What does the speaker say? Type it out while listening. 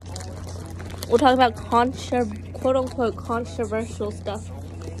We'll talk about quote-unquote controversial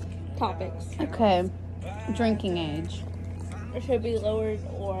topics. Okay. Drinking age. It should be lowered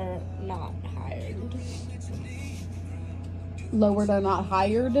or not hired. Lowered or not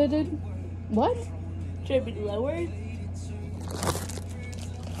hired? What? Should it be lowered?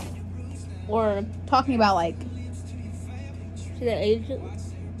 Or talking about like to the age of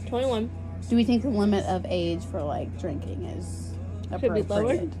 21. Do we think the limit of age for like drinking is appropriate? Should be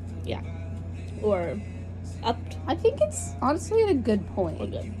lowered? Yeah. Or upped? I think it's honestly a good point. Or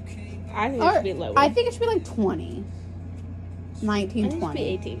good. I think it should be lowered. I think it should be like 20. 19, 20. It should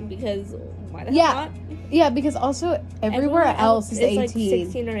be 18 because why the hell not? Yeah, because also everywhere else is 18. Like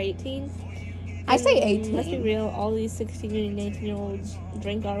 16 or 18. I say 18. Let's be real, all these 16 and 18 year olds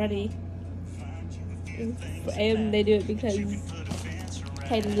drink already. And they do it because,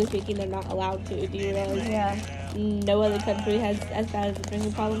 technically speaking, they're not allowed to. Do you realize? Yeah. No other country has as bad of a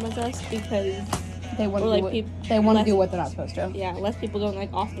drinking problem as us because they want to do what they're not supposed to. Yeah, less people going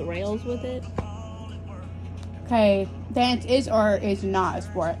like off the rails with it. Okay, dance is or is not a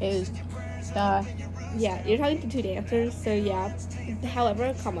sport. Yeah, you're talking to two dancers, so yeah. However,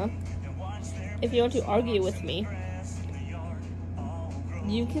 if you want to argue with me,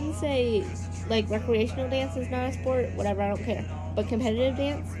 you can say, like, recreational dance is not a sport, whatever, I don't care. But competitive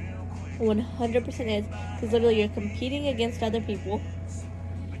dance, 100% is, because literally you're competing against other people.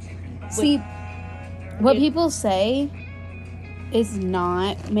 See, what people say is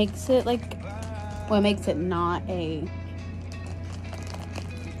makes it not a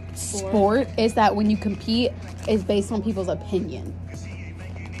sport is that when you compete is based on people's opinion.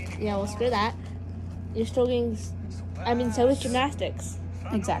 Yeah, well, screw that. You're still getting, so is gymnastics.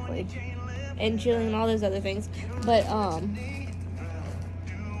 Exactly. And cheerleading and all those other things. But,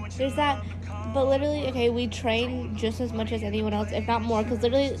 there's that. But literally, okay, we train just as much as anyone else, if not more. Because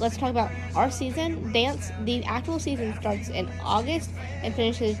literally, let's talk about our season. The actual season starts in August and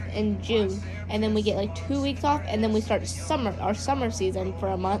finishes in June. And then we get like 2 weeks off. And then we start our summer season for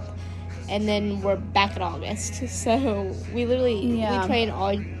a month. And then we're back in August. So we literally we train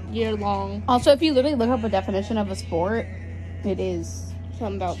all year long. Also, if you literally look up a definition of a sport, it is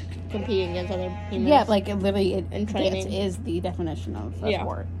something about competing against other humans. Yeah, like it literally and training is the definition of a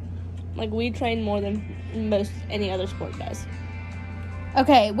sport. Like we train more than most any other sport does.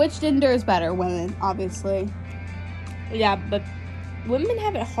 Okay, which gender is better? Women, obviously. Yeah, but women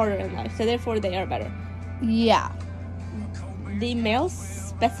have it harder in life, so therefore they are better. Yeah. The male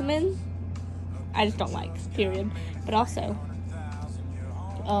specimen, I just don't like, period. But also,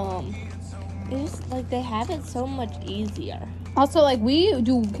 it's just, like, they have it so much easier. Also, like, we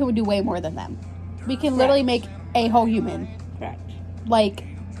can do way more than them. We can literally make a whole human. Correct. Like,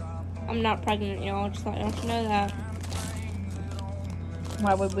 I'm not pregnant, y'all. Just want you to know that.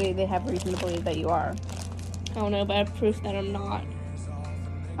 Why would they have reason to believe that you are? I don't know, but I have proof that I'm not.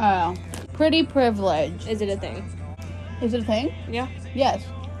 Oh. Pretty privilege. Is it a thing? Is it a thing? Yeah. Yes.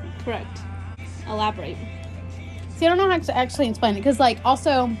 Correct. Elaborate. See, I don't know how to actually explain it. Because, like,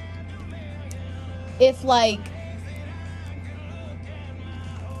 also, if, like,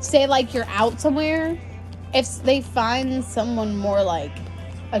 say, like, you're out somewhere, if they find someone more, like,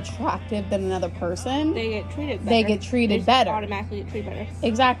 attractive than another person, they get treated better. They get treated better. Automatically get treated better.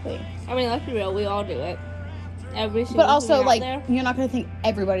 Exactly. I mean, let's be real. We all do it. But also, like, you're not going to think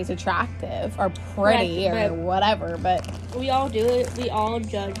everybody's attractive or pretty or whatever, but we all do it. We all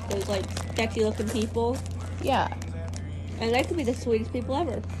judge those, like, sketchy-looking people. Yeah. And they could be the sweetest people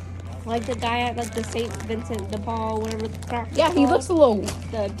ever. Like the guy at, like, the St. Vincent de Paul, whatever the crap it's he looks a little...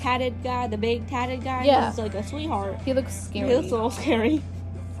 The tatted guy, the big tatted guy. Yeah. He's, like, a sweetheart. He looks scary. He looks a little scary.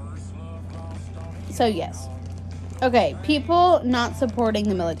 So, yes. Okay, people not supporting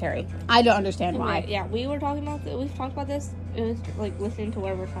the military. I don't understand why. Yeah, we've talked about this. It was, like, listening to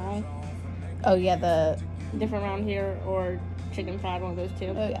whatever song. Oh, yeah, the... Different Round Here or Chicken Fried, one of those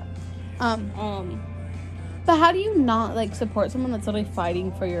two. Oh, yeah. But how do you not, like, support someone that's literally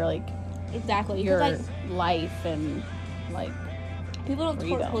fighting for your, like... Exactly. Your like, life and, like... People don't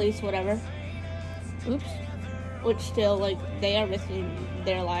support police, whatever. Oops. Which still, like, they are risking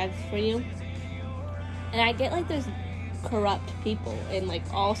their lives for you. And I get, like, there's corrupt people in, like,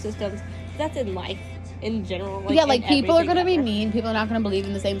 all systems. That's in life, in general. Like, yeah, like, people are going to be mean. People are not going to believe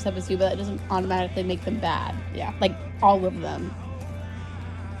in the same stuff as you, but that doesn't automatically make them bad. Yeah. Like, all of them.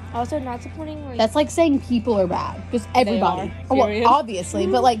 Also, not supporting, like... That's like saying people are bad. Just everybody. Well, obviously,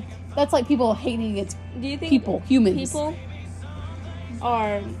 but, like, that's like people hating against humans. People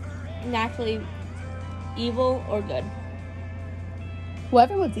are naturally evil or good? Well,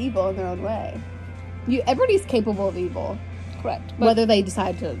 everyone's evil in their own way. Everybody's capable of evil. Correct. But Whether they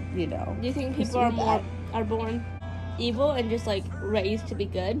decide to, do you think people pursue are born evil and just like raised to be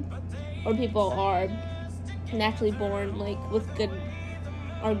good, or people are naturally born like with good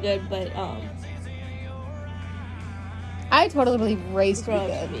but I totally believe raised to be grow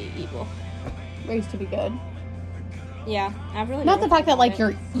up to good. be evil? Raised to be good. Yeah, I really Not know the fact that, like,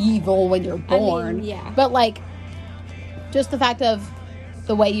 you're evil when you're I mean, born. yeah. But, like, just the fact of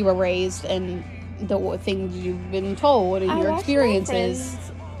the way you were raised and the things you've been told and I your watched my experiences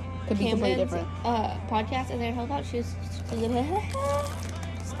friend's could be completely Camden's, different. podcast, and they talk about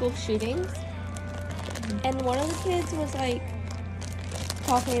school shootings, and one of the kids was like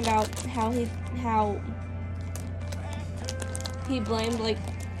talking about how he blamed like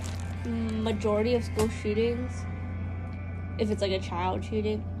majority of school shootings, if it's like a child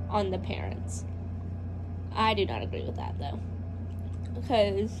shooting, on the parents. I do not agree with that though,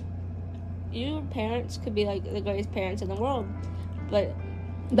 because your parents could be like the greatest parents in the world, but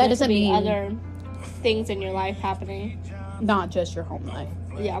That there doesn't could be mean other things in your life happening. not just your home life.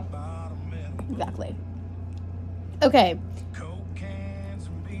 Yeah. Exactly. Okay.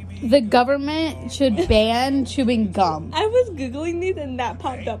 The government should ban chewing gum. I was Googling these and that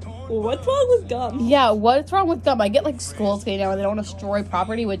popped up. What's wrong with gum? Yeah, what's wrong with gum? I get like schools saying now they don't want to destroy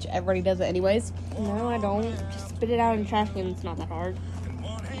property, which everybody does it anyways. No, I don't. Just spit it out in the trash can. It's not that hard.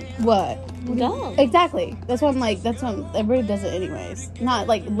 What? Gum. Exactly. That's what I'm like. That's what everybody does it anyways. Not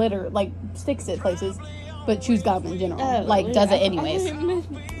like litter, like sticks it places, but chews gum in general. Oh, like yeah. does it anyways.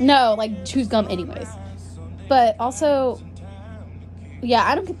 No, like chews gum anyways. But also, yeah,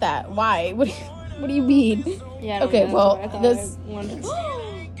 I don't get that. Why? What do you mean? Yeah. I don't Okay, know. well, I thought this- I wanted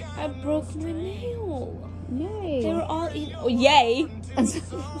I broke my nail. Yay! They were all eating. Oh, yay!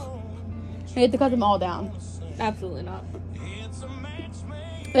 We have to cut them all down. Absolutely not.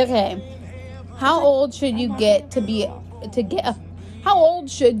 Okay. How old should you get to get a? How old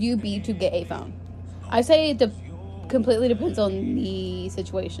should you be to get a phone? I say it completely depends on the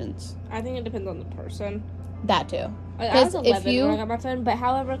situations. I think it depends on the person. That too. I was 'Cause 11 when I got my phone, but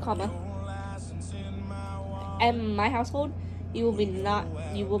however, in my household, you will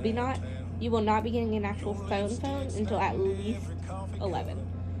not be getting an actual phone until at least 11.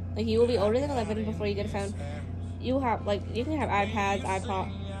 Like, you will be older than 11 before you get a phone. You have, like, you can have iPads,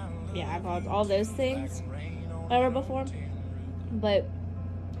 iPods, all those things, whatever before, but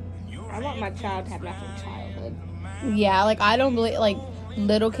I want my child to have an actual childhood. Yeah, like I don't believe like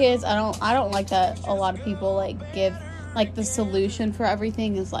little kids. I don't like that. A lot of people like give like the solution for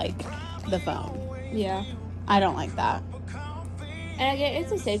everything is like the phone. Yeah. I don't like that. And again,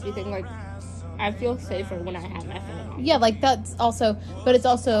 it's a safety thing. Like, I feel safer when I have my phone on. Yeah, like that's also, but it's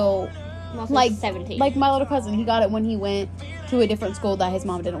also I'm also like 17. Like my little cousin, he got it when he went to a different school that his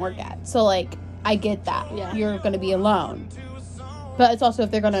mom didn't work at. So like I get that. Yeah. You're gonna be alone. But it's also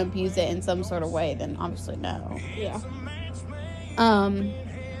if they're gonna abuse it in some sort of way, then obviously no. Yeah.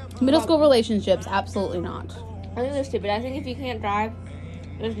 Middle school relationships, absolutely not. I think they're stupid. I think if you can't drive,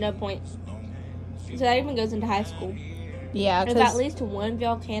 there's no point. So that even goes into high school. Yeah, If at because least one of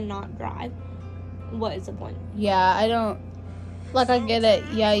y'all cannot drive, what is the point? yeah, I don't like. I get it.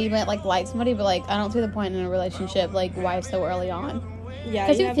 Yeah, you might like somebody, but like I don't see the point in a relationship. Like why so early on? Yeah.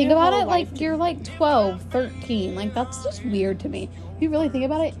 Because you have think your about whole it, like life you're like 12, 13. Like that's just weird to me. If you really think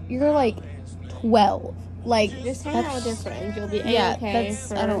about it, you're like 12. Like just hang out with your friends. You'll be yeah, A-okay that's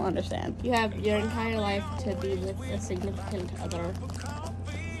for, I don't understand. You have your entire life to be with a significant other.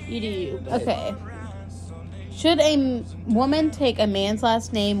 You do you. But Okay. Should a woman take a man's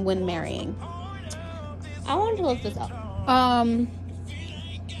last name when marrying? I wanted to look this up. I'm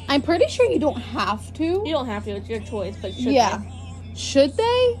pretty sure you don't have to. You don't have to. It's your choice. But should Yeah. they? Should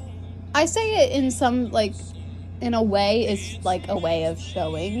they? I say it in some, like, in a way, it's like a way of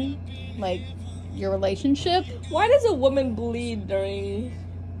showing, like, your relationship. Why does a woman bleed during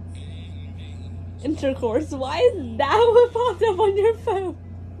intercourse? Why is that what popped up on your phone?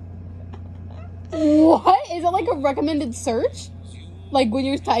 What? Is it like a recommended search? Like when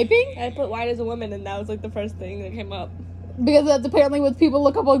you're typing? I put why does a woman, and that was like the first thing that came up. Because that's apparently what people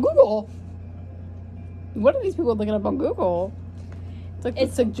look up on Google. What are these people looking up on Google? It's like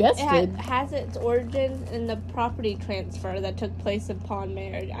it's suggested. It has its origin in the property transfer that took place upon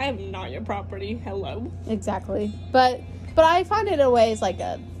marriage. I am not your property. Hello. Exactly. But I find it in a way it's like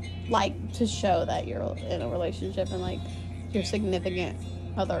to show that you're in a relationship and like your significant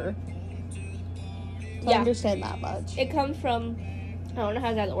other. So I understand that much. It comes from, I don't know how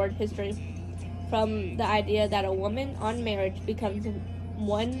to say the word history, from the idea that a woman on marriage becomes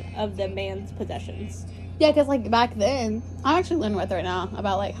one of the man's possessions. Yeah, because like back then, I'm actually learning with right now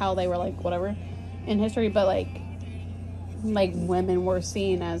about like how they were like whatever in history, but like like women were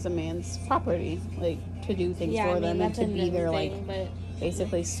seen as a man's property, like to do things for them and to be their like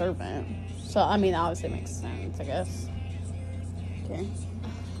basically servant. So I mean, obviously it makes sense, I guess. Okay.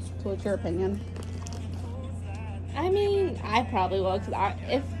 So what's your opinion? I mean, I probably will, because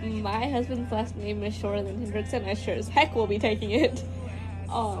if my husband's last name is shorter than Hendrickson, I sure as heck will be taking it.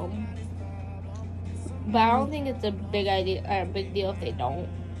 But I don't think it's a big idea or a big deal if they don't.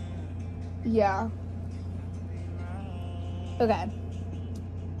 Yeah. Okay.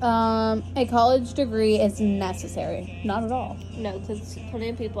 A college degree is necessary. Not at all. No, because plenty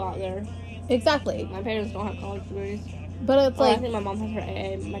of people out there. Exactly. My parents don't have college degrees. But it's like, I think my mom has her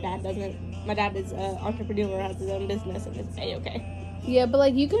AA. My dad doesn't. My dad is an entrepreneur, has his own business, and is A-okay. Yeah, but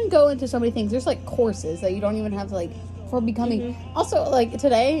like you can go into so many things. There's like courses that you don't even have to like for becoming. Also, like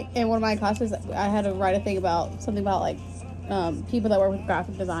today in one of my classes, I had to write a thing about something about like people that work with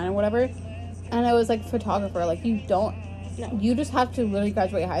graphic design or whatever, and I was like photographer. Like you don't. No. You just have to really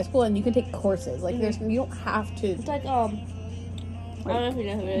graduate high school, and you can take courses. Like you don't have to. It's like I don't know if you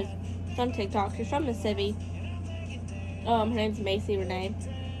know who it is. It's on TikTok. She's from Mississippi. Her name's Macy Renee.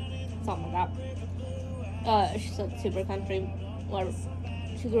 Something like that. She's like super country. Whatever.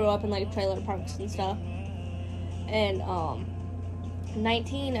 She grew up in like trailer parks and stuff. And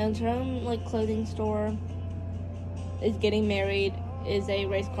 19, owns her own like clothing store. Is getting married. Is a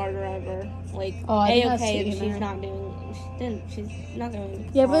race car driver. Like A-okay, and she's not doing. She's not doing.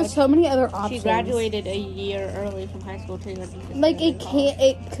 Yeah, but there's so many other options. She graduated a year early from high school too. Like it can't.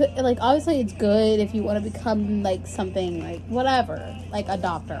 It could. Like obviously, it's good if you want to become like something like whatever, like a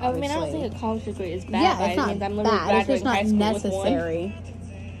doctor. Obviously. I mean, I don't think a college degree is bad. Yeah, it's not bad. It's just not necessary.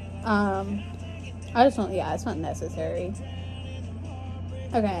 I just don't. Yeah, it's not necessary.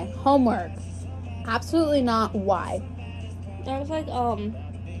 Okay, homework. Absolutely not. Why? I was like,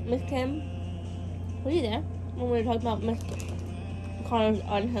 Miss Kim, were you there when we were talking about Miss Connor's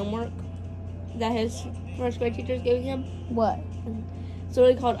on homework that his first grade teacher is giving him? What? It's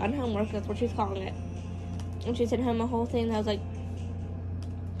literally called unhomework. That's what she's calling it. And she sent him a whole thing that was like,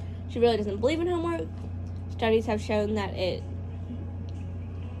 she really doesn't believe in homework. Studies have shown that it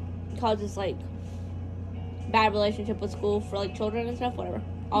causes like bad relationship with school for like children and stuff, whatever,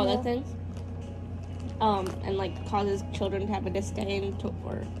 all those things. And like causes children to have a disdain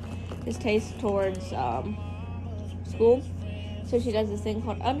or distaste towards school. So she does this thing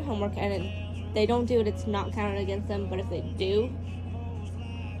called unhomework, and if they don't do it, it's not counted against them. But if they do,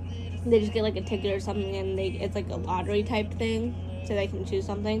 they just get like a ticket or something, and it's like a lottery type thing, so they can choose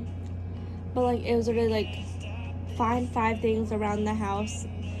something. But like it was really like find 5 things around the house,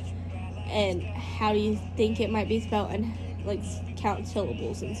 and how do you think it might be spelled, and like count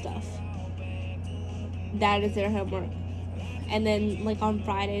syllables and stuff. That is their homework. And then like on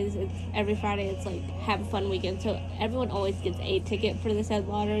Fridays, every Friday it's like have a fun weekend, so everyone always gets a ticket for the said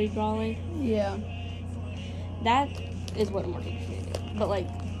lottery drawing. Yeah, that is what more teachers need to do. But like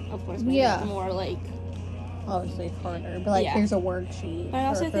of course more like obviously harder, but like here's a worksheet. But I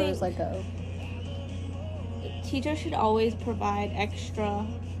also think like teachers should always provide extra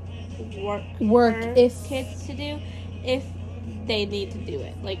work for if kids to do if they need to do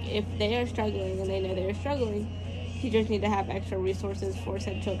it. Like if they are struggling and they know they are struggling, teachers need to have extra resources for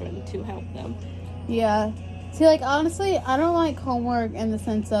said children to help them. Yeah. See, like honestly, I don't like homework in the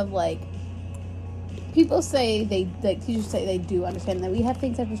sense of like people say teachers say they do understand that we have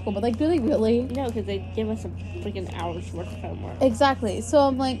things after school, but like do they really? No, because they give us a freaking hour's worth of homework. Exactly. So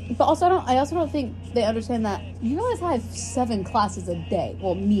I'm like, but also I also don't think they understand that you guys have 7 classes a day.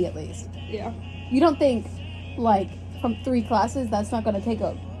 Well, me at least. Yeah. You don't think like from 3 classes that's not going to take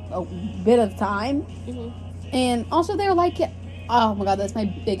a bit of time. And also they're like, oh my god, that's my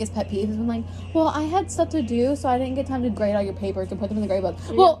biggest pet peeve is I'm like, well, I had stuff to do, so I didn't get time to grade all your papers and put them in the grade book.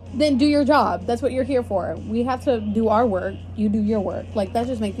 Well, then do your job. That's what you're here for. We have to do our work. You do your work. Like, that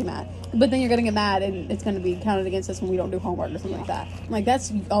just makes me mad. But then you're going to get mad and it's going to be counted against us when we don't do homework or something like that. Like,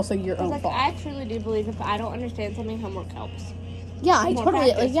 that's also your own fault. I truly do believe if I don't understand something, homework helps. Yeah, I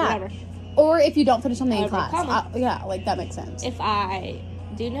totally, practice, whatever. Or if you don't finish something in class. Like, that makes sense. If I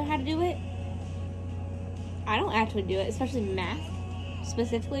do know how to do it, I don't actually do it, especially math.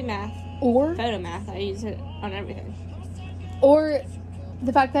 Specifically math. Or photo math. I use it on everything. Or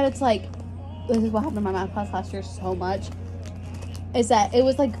the fact that it's like, this is what happened in my math class last year so much, is that it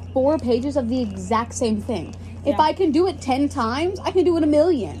was like 4 pages of the exact same thing. If I can do it 10 times, I can do it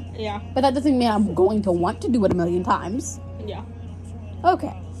 1,000,000. Yeah. But that doesn't mean I'm going to want to do it 1,000,000 times. Yeah.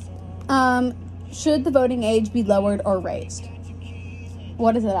 Okay. Should the voting age be lowered or raised?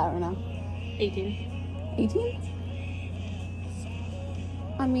 What is it? I don't know. 18. 18?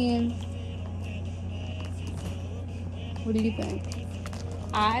 I mean, What do you think?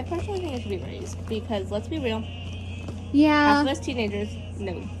 I personally think it should be raised because let's be real, Yeah. half of us teenagers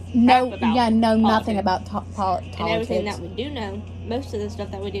know nothing about politics. And everything that we do know, most of the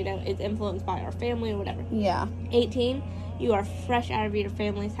stuff that we do know is influenced by our family or whatever. Yeah. 18, you are fresh out of your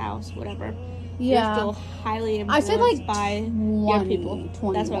family's house, whatever. Yeah. You're still highly influenced by your people.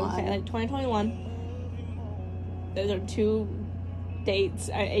 21. That's what I'm saying. Like 2021. Those are two dates.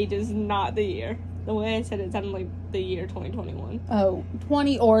 Ages, not the year. The way I said it sounded like the year 2021. Oh,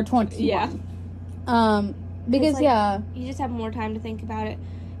 20 or 21. Yeah. Because, like, you just have more time to think about it.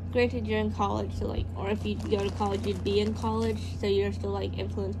 Granted, you're in college, so, like, or if you go to college, you'd be in college, so you're still, like,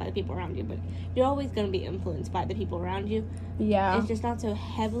 influenced by the people around you, but you're always going to be influenced by the people around you. Yeah. It's just not so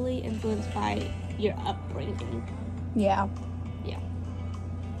heavily influenced by your upbringing. Yeah. Yeah.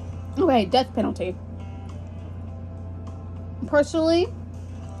 Okay, death penalty. Personally,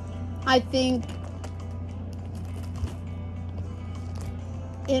 I think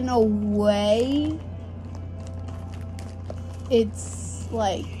in a way it's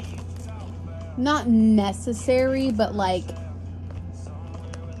like not necessary, but like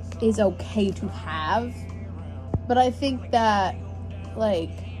is okay to have. But I think that like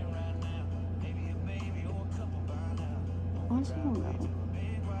honestly, I don't know.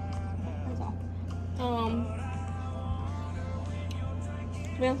 That's all. To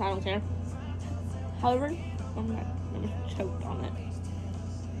be honest, I don't care. However, I'm choked on it.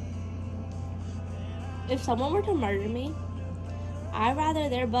 If someone were to murder me, I'd rather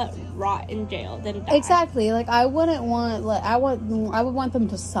their butt rot in jail than die. Exactly. Like I wouldn't want like I would want them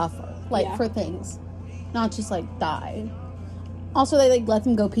to suffer for things, not just like die. Also, they like let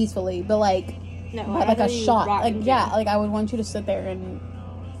them go peacefully, but like like a shot. Like like I would want you to sit there and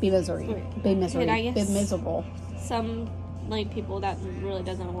be miserable. Some like people that really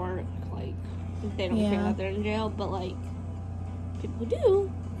doesn't work. Like they don't care that they're in jail, but like people who do.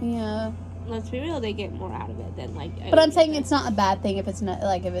 Yeah. Let's be real, they get more out of it than like. But I'm saying it's not a bad thing if it's not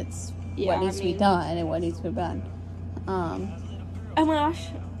like if it's what needs to be done and what needs to be done. Oh my gosh!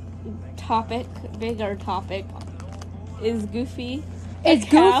 Bigger topic. Is Goofy? Is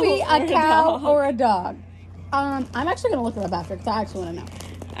Goofy a cow or a dog? I'm actually gonna look it up after because I actually want to know.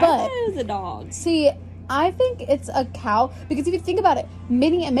 But I thought it was a dog. See, I think it's a cow because if you think about it,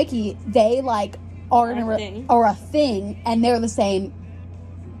 Minnie and Mickey, they like are a thing, and they're the same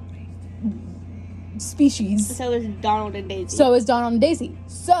species. So is Donald and Daisy. So is Donald and Daisy.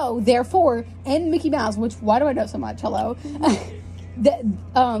 So therefore, and Mickey Mouse, which why do I know so much? Hello,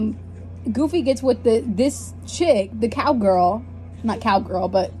 Goofy gets with this chick, the cowgirl, not cowgirl,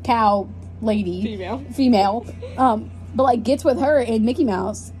 but cow lady, female. But like gets with her and Mickey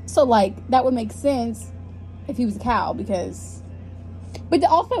Mouse. So like that would make sense if he was a cow because. But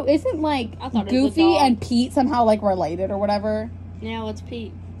also, isn't like Goofy and Pete somehow like related or whatever? Yeah, what's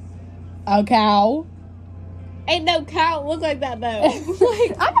Pete? A cow. Ain't no cow look like that though.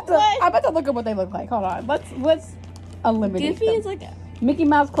 I'm about to look at what they look like. Hold on. Let's eliminate Goofy them. is like Mickey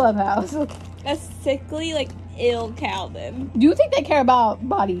Mouse Clubhouse. A sickly, like ill cow then. Do you think they care about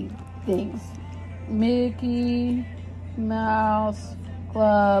body things? Mickey Mouse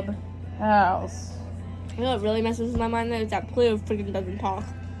Clubhouse. You know what really messes with my mind though is that Pluto freaking doesn't talk.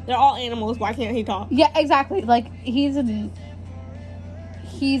 They're all animals. Why can't he talk? Yeah, exactly. Like he's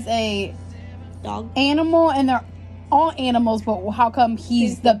a dog animal, and they're all animals. But how come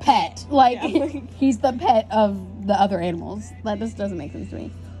he's the pet? Like he's the pet of the other animals. That just doesn't make sense to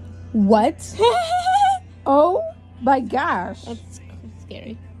me. What? Oh my gosh, that's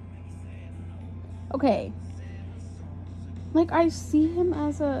scary. Okay, like I see him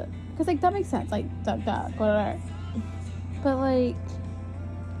as a because like that makes sense. Like duck, whatever. But like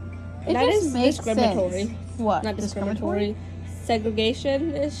it that just is makes discriminatory. Sense. What? Not discriminatory.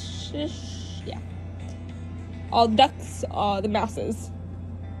 Segregation is yeah. All ducks are the mouses.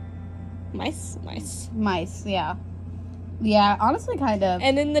 Mice. Yeah. Yeah, honestly, kind of.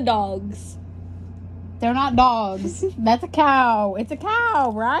 And then the dogs. They're not dogs. That's a cow. It's a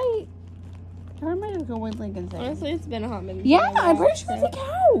cow, right? I might just go with Lincoln saying. Honestly, it's been a hot minute. Yeah, I'm pretty sure it's a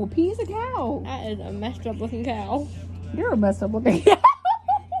cow. P is a cow. That is a messed up looking cow. You're a messed up looking cow.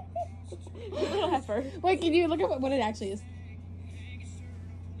 Little heifer. Wait, can you look at what it actually is?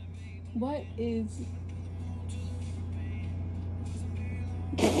 What is...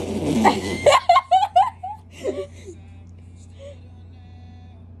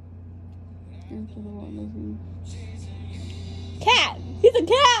 Cat. He's a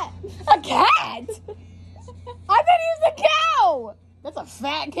cat. A cat? I thought he was a cow. That's a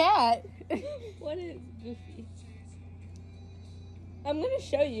fat cat. What is Goofy? I'm gonna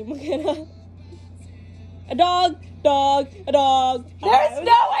show you, McKenna. A dog. dog, a dog. There's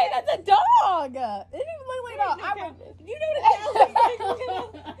no way that's a dog. It didn't look like a dog. You know what a cow looks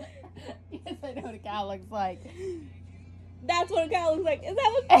like? Yes, I know what a cow looks like. That's what a cow looks like. Is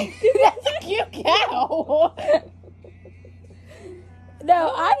that what? That's a cute cow.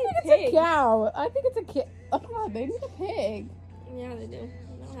 No, I think it's a cow. I think it's a kid. Oh my god, they need a pig. Yeah, they do.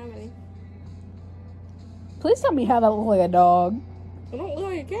 I don't have any. Please tell me how that looks like a dog. It don't look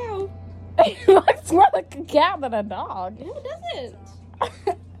like a cow. It looks more like a cow than a dog. No, it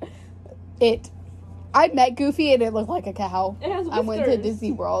doesn't. I met Goofy and it looked like a cow. It has whiskers. I went to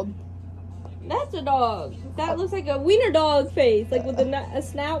Disney World. That's a dog. That looks like a wiener dog face, like with a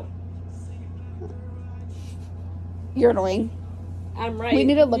snout. You're annoying. I'm right. We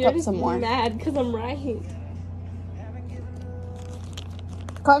need to look You're up just some more. Mad because I'm right.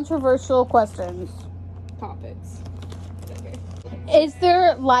 Controversial questions. Topics. Okay. Is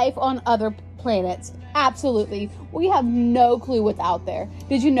there life on other planets? Absolutely. We have no clue what's out there.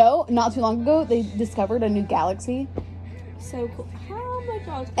 Did you know, not too long ago, they discovered a new galaxy? So cool. How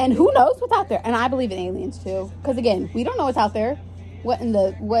much? And who knows what's out there? And I believe in aliens too. Because again, we don't know what's out there. What is an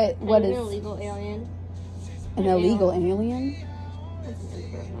illegal alien? An illegal alien? That's an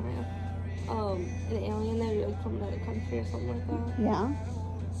incorrect. An alien that would like from another country or something like that. Yeah.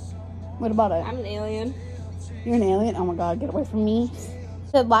 What about it? I'm an alien. You're an alien? Oh my god, get away from me.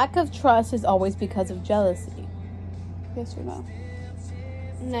 The lack of trust is always because of jealousy. Yes or no?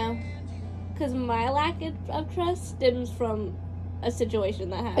 No. Because my lack of trust stems from a situation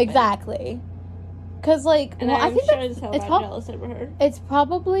that happened. Exactly. Because, like, and well, I'm I think sure as hell I'm jealous over her. It's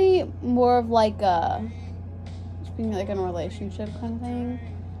probably more of like a, being like in a relationship kind of thing.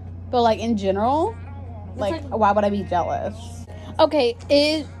 But, like, in general, like, why would I be jealous? Okay,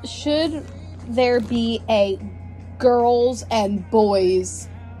 should there be a girls and boys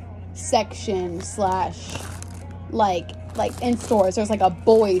section / like in stores there's like a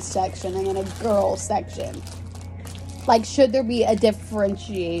boys section and then a girls section? Like, should there be a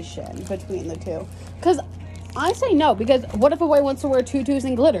differentiation between the two? Because I say no, because what if a boy wants to wear tutus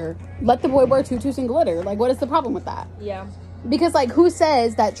and glitter? Let the boy wear tutus and glitter. Like, what is the problem with that? Yeah. Because, like, who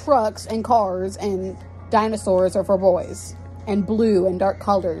says that trucks and cars and dinosaurs are for boys? And blue and dark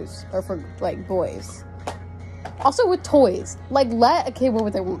colors are for, like, boys. Also with toys. Like, let a kid wear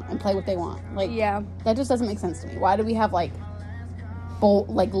what they want and play what they want. Like, yeah. That just doesn't make sense to me. Why do we have, like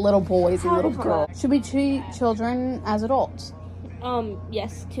little boys and little girls? Should we treat children as adults?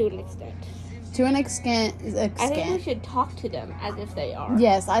 Yes, to an extent. To an extent. I think we should talk to them as if they are.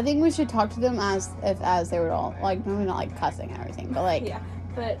 Yes, I think we should talk to them as they were all, like, maybe not like cussing and everything, but like. Yeah,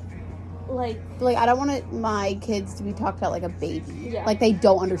 but like I don't want my kids to be talked about like a baby. Yeah. Like, they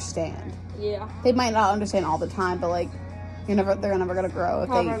don't understand. Yeah. They might not understand all the time, but like, they're never gonna grow if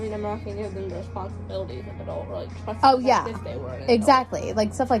However, I mean, I'm not gonna give them the responsibilities of adult or like trust Oh them yeah. as if they were an adult. Exactly.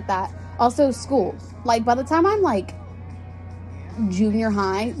 Like, stuff like that. Also, school. Like, by the time I'm like junior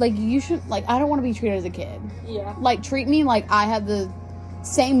high, like, you should, like, I don't want to be treated as a kid. Yeah. Like, treat me like I have the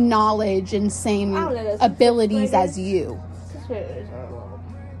same knowledge and same abilities as you. Sixth graders are a little.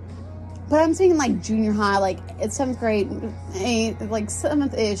 But I'm saying, like, junior high, like, it's 7th grade,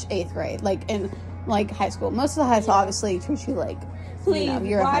 7th-ish, 8th grade, like, in, like, high school. Most of the high school, obviously, treat you like, please,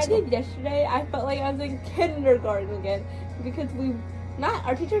 you're in high school. Yesterday, I felt like I was in kindergarten again, because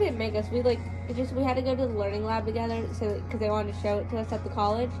our teacher didn't make us, we had to go to the learning lab together, because they wanted to show it to us at the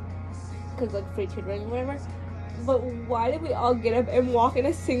college, because, like, free tutoring or whatever. But why did we all get up and walk in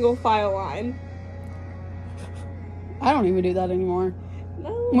a single file line? I don't even do that anymore.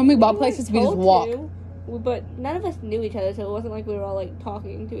 No, when we bought places, we just walk. But none of us knew each other, so it wasn't like we were all, like,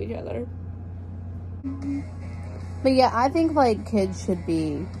 talking to each other. But yeah, I think, like, kids should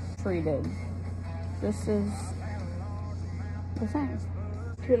be treated just as the same.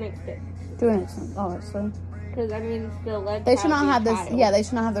 To an extent. To an extent, honestly. Because, I mean, still, they should not have this, they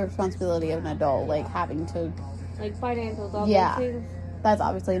should not have the responsibility of an adult, like, having to... Like, financials, all yeah, those things. That's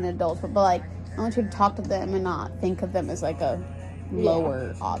obviously an adult, but, like, I want you to talk to them and not think of them as, like, a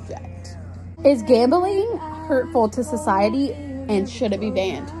lower object. Is gambling hurtful to society, and should it be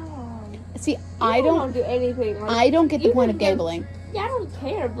banned? See, I don't do anything. Like, I don't get the point of gambling. Yeah, I don't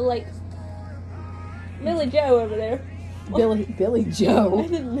care, but like Millie Joe over there. Billy Joe. I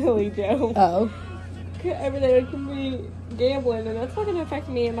said Millie Joe. Oh. Over there can be gambling, and that's not going to affect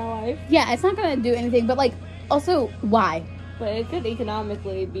me in my life. Yeah, it's not going to do anything, but like, also, why? But it could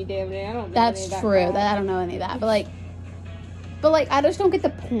economically be damaging. I don't know. That's true. I don't know any of that, but like, I just don't get the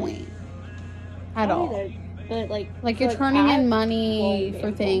point at all. Either. But like you're turning in money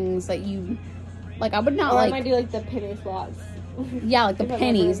for things that you, like, I would not, I might do like the penny slots. Yeah, like the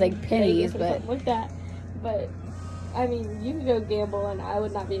pennies, but something like that. But I mean, you could go gamble and I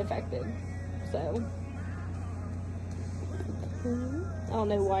would not be affected. So, I don't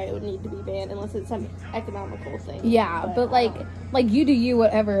know why it would need to be banned unless it's some economical thing. Yeah, but like you do you,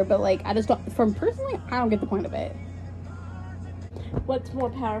 whatever. But like, I just don't. From personally, I don't get the point of it. What's more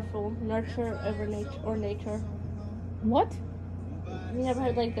powerful, nurture over nature or nature? What? You never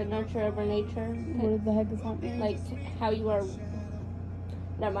heard like the nurture over nature? What the heck does that mean? Like how you are.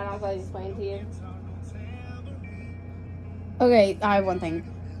 Never mind, I'll go explain to you. Okay, I have one thing.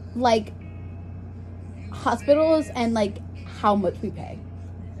 Like, hospitals and, like, how much we pay.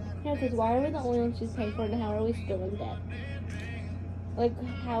 Yeah, because why are we the only ones who pay for it and how are we still in debt? Like,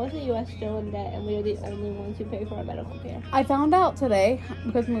 how is the U.S. still in debt and we are the only ones who pay for our medical care? I found out today,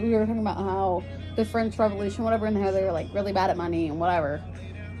 because we were talking about how the French Revolution, whatever, and how they were, like, really bad at money and whatever.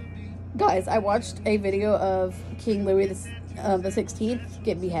 Guys, I watched a video of King Louis the 16th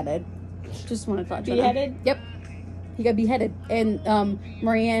get beheaded. Just wanted to let you know. Beheaded? Yep. He got beheaded. And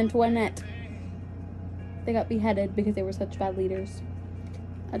Marie Antoinette. They got beheaded because they were such bad leaders.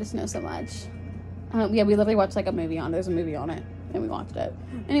 I just know so much. Yeah, we literally watched like a movie on it. There's a movie on it. And we watched it.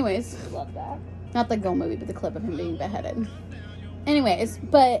 Anyways. Love that. Not the Go movie, but the clip of him being beheaded. Anyways,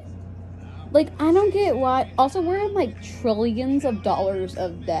 but like I don't get why. Also, we're in like trillions of dollars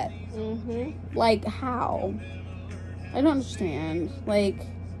of debt. Mm-hmm. Like how? I don't understand. Like,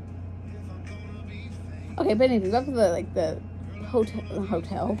 okay, but anyway, back to the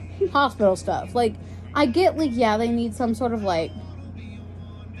hotel, hospital stuff. Like, I get like yeah, they need some sort of like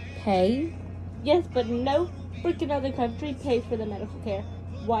pay. Yes, but no freaking other country pays for the medical care.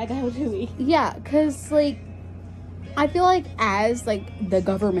 Why the hell do we? Yeah, cause like I feel like as like the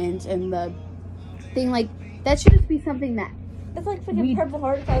government and the thing like that should just be something that it's like freaking Purple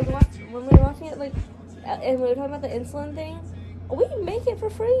Heart. When we were watching it, like, and we were talking about the insulin thing. We make it for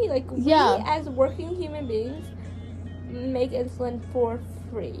free. Like, we as working human beings make insulin for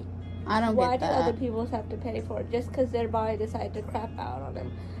free. I don't Why get that. do other people have to pay for it just because their body decided to crap out on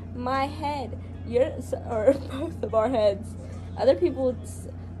them? My head, or both of our heads, other people's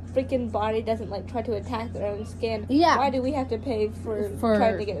freaking body doesn't like try to attack their own skin. Yeah. Why do we have to pay for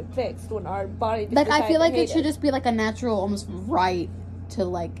trying to get it fixed when our body just like I feel like it should it? just be like a natural almost right to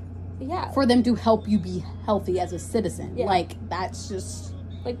like Yeah. for them to help you be healthy as a citizen. Yeah. Like that's just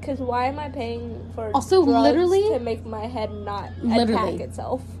like because why am I paying for also drugs literally to make my head not attack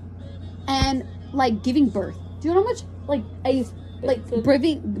itself? And like giving birth. Do you know how much like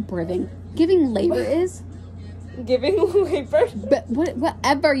giving labor is? Giving labor? But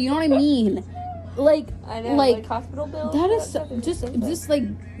whatever, you know what I mean? Like I know, like hospital bills. That is just like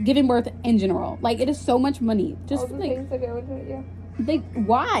giving birth in general. Like it is so much money. Just all the like things that go into it, yeah.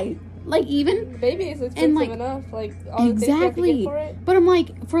 Why? Like even baby is expensive and, like, enough. Like all the things you have to get for it. But I'm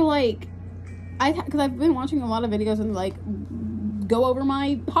like for like because I've been watching a lot of videos and like go over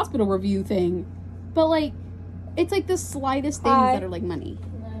my hospital review thing, but like it's like the slightest things that are like money.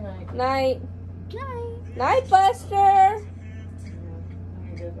 Night. Night, Buster.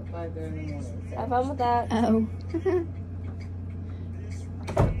 Have fun with that. Oh.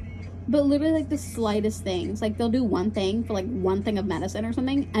 But literally, like, the slightest things. Like, they'll do one thing for, like, one thing of medicine or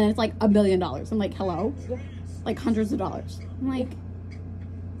something, and it's, like, $1 billion. I'm like, hello? Yeah. Like, hundreds of dollars. I'm like...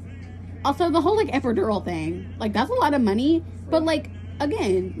 Also, the whole, like, epidural thing. Like, that's a lot of money. But, like,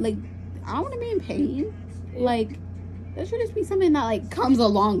 again, like, I don't want to be in pain. Yeah. Like, that should just be something that, like, comes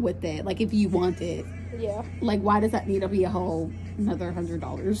along with it. Like, if you want it. Yeah. Like, why does that need to be a whole another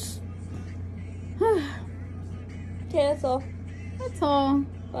 $100? Okay, that's all. That's all.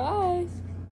 Bye.